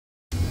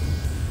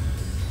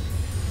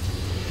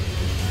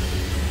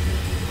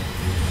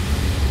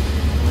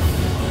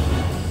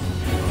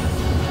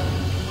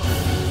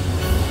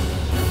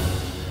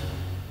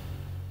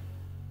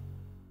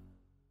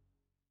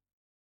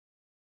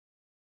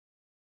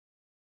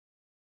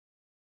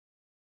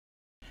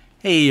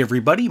Hey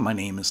everybody, my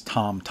name is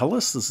Tom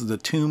Tullis. This is the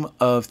Tomb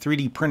of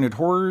 3D Printed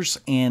Horrors,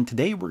 and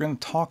today we're going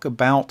to talk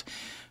about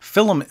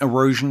filament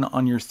erosion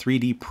on your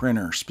 3D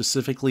printer,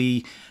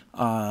 specifically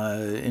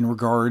in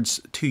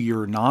regards to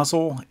your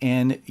nozzle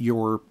and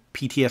your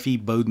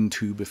PTFE Bowden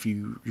tube if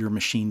your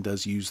machine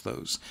does use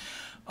those.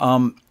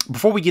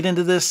 Before we get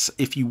into this,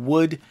 if you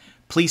would,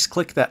 please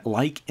click that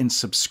like and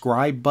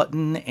subscribe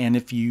button, and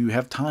if you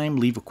have time,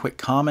 leave a quick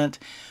comment.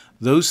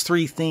 Those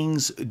three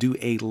things do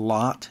a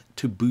lot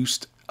to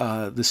boost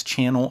this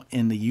channel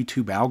in the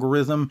YouTube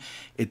algorithm.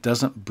 It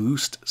doesn't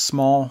boost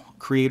small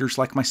creators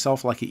like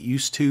myself like it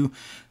used to.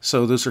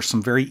 So those are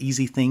some very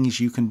easy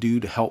things you can do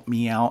to help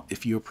me out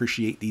if you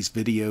appreciate these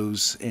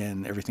videos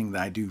and everything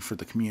that I do for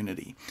the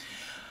community.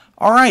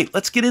 All right,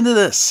 let's get into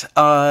this.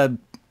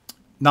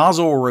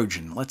 Nozzle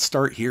erosion. Let's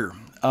start here.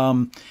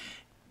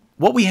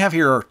 What we have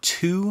here are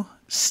two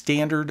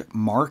standard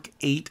Mark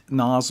 8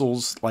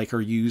 nozzles like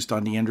are used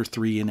on the Ender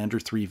 3 and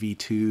Ender 3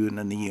 V2 and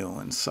the Neo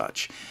and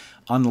such.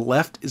 On the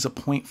left is a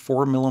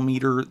 0.4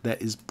 millimeter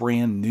that is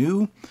brand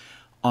new.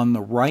 On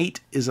the right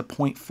is a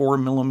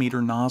 0.4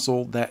 millimeter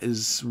nozzle that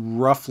is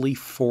roughly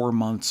 4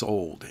 months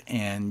old.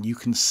 And you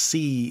can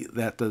see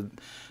that the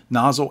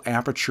nozzle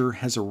aperture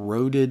has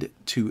eroded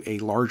to a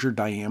larger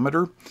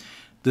diameter.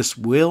 This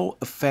will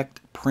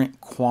affect print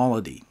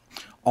quality.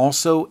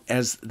 Also,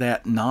 as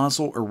that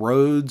nozzle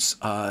erodes,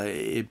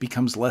 it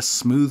becomes less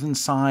smooth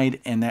inside,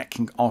 and that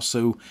can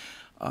also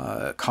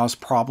cause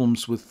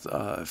problems with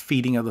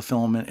feeding of the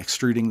filament,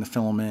 extruding the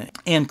filament,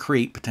 and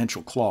create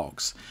potential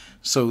clogs.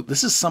 So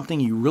this is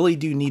something you really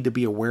do need to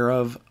be aware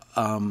of.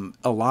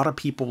 A lot of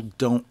people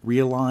don't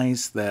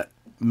realize that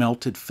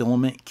melted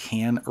filament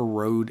can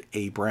erode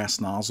a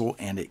brass nozzle,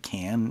 and it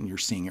can. You're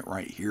seeing it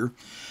right here.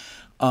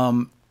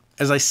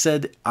 As I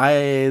said,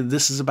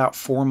 this is about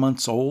 4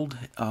 months old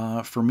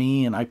for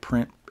me, and I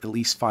print at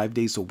least 5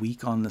 days a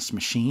week on this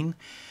machine.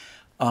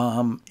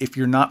 If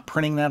you're not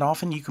printing that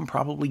often, you can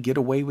probably get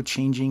away with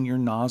changing your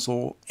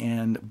nozzle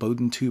and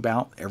Bowden tube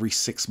out every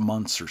 6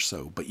 months or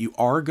so, but you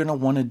are going to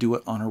want to do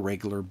it on a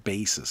regular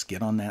basis.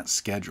 Get on that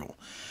schedule.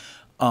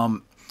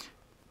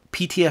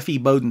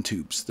 PTFE Bowden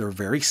tubes, they're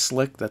very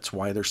slick. That's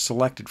why they're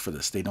selected for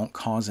this. They don't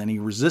cause any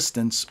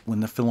resistance when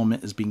the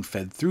filament is being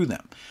fed through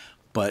them.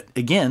 But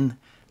again,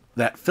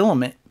 that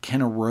filament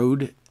can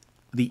erode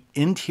the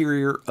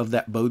interior of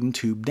that Bowden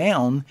tube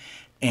down,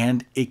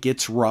 and it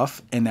gets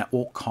rough, and that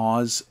will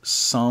cause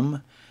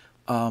some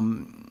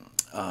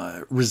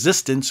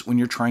resistance when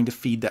you're trying to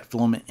feed that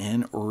filament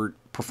in or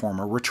perform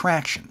a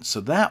retraction.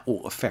 So that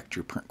will affect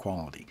your print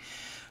quality.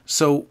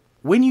 So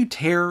when you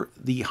tear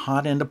the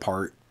hot end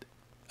apart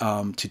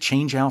to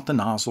change out the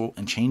nozzle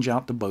and change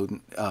out the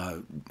Bowden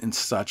and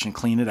such and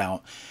clean it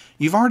out,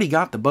 you've already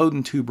got the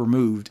Bowden tube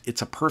removed.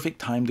 It's a perfect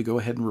time to go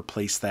ahead and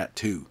replace that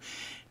too.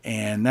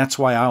 And that's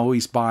why I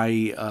always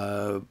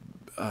buy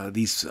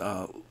these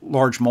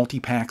large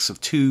multi-packs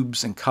of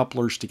tubes and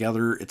couplers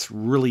together. It's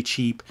really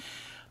cheap.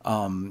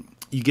 You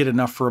get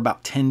enough for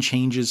about 10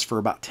 changes for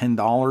about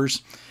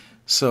 $10.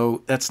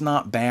 So that's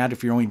not bad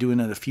if you're only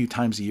doing it a few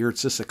times a year.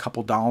 It's just a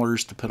couple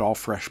dollars to put all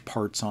fresh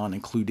parts on,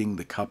 including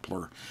the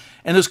coupler.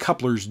 And those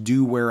couplers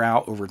do wear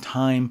out over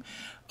time.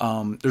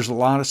 There's a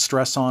lot of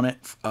stress on it.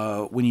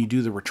 When you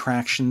do the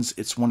retractions,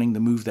 it's wanting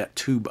to move that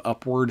tube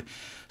upward.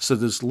 So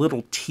those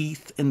little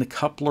teeth in the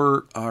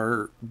coupler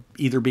are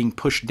either being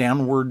pushed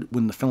downward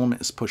when the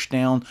filament is pushed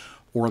down,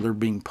 or they're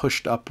being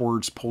pushed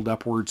upwards, pulled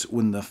upwards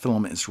when the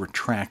filament is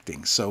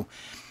retracting. So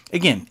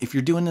again, if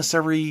you're doing this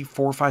every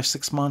 4, 5,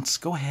 6 months,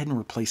 go ahead and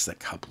replace that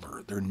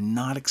coupler. They're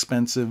not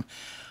expensive.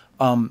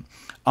 I'm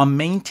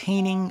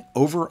maintaining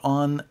over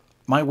on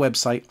my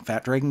website,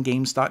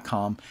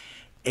 fatdragongames.com,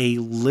 a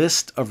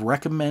list of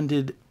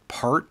recommended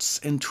parts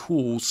and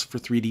tools for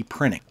 3D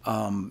printing.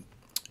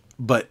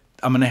 But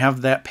I'm going to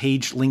have that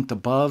page linked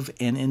above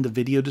and in the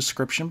video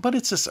description, but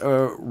it's just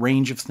a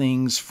range of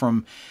things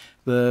from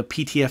the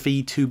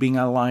PTFE tubing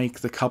I like,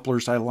 the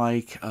couplers I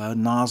like,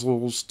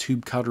 nozzles,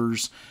 tube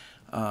cutters,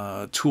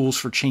 tools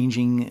for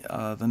changing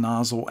the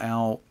nozzle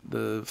out,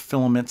 the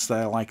filaments that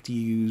I like to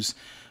use,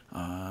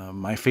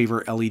 my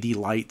favorite LED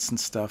lights and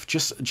stuff,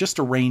 just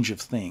a range of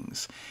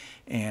things.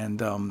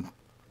 And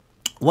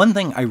one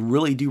thing I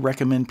really do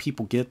recommend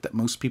people get that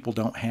most people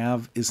don't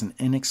have is an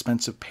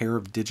inexpensive pair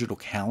of digital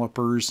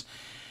calipers.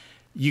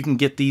 You can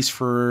get these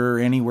for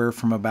anywhere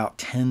from about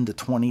 $10 to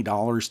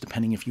 $20,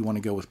 depending if you want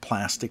to go with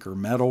plastic or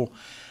metal.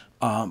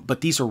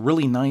 But these are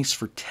really nice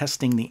for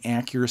testing the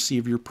accuracy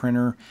of your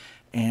printer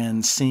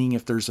and seeing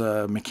if there's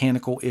a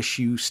mechanical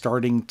issue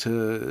starting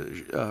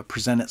to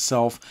present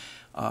itself,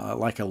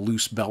 like a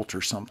loose belt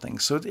or something.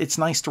 So it's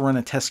nice to run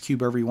a test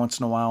cube every once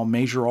in a while,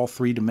 measure all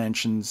 3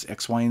 dimensions,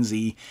 X, Y, and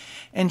Z,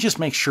 and just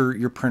make sure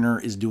your printer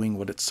is doing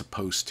what it's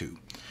supposed to.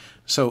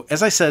 So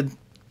as I said,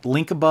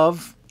 link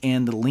above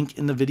and the link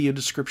in the video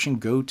description,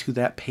 go to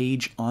that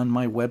page on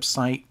my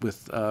website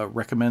with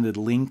recommended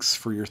links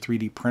for your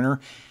 3D printer.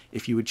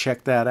 If you would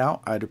check that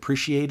out, I'd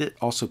appreciate it.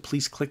 Also,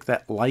 please click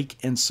that like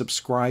and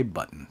subscribe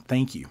button.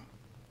 Thank you.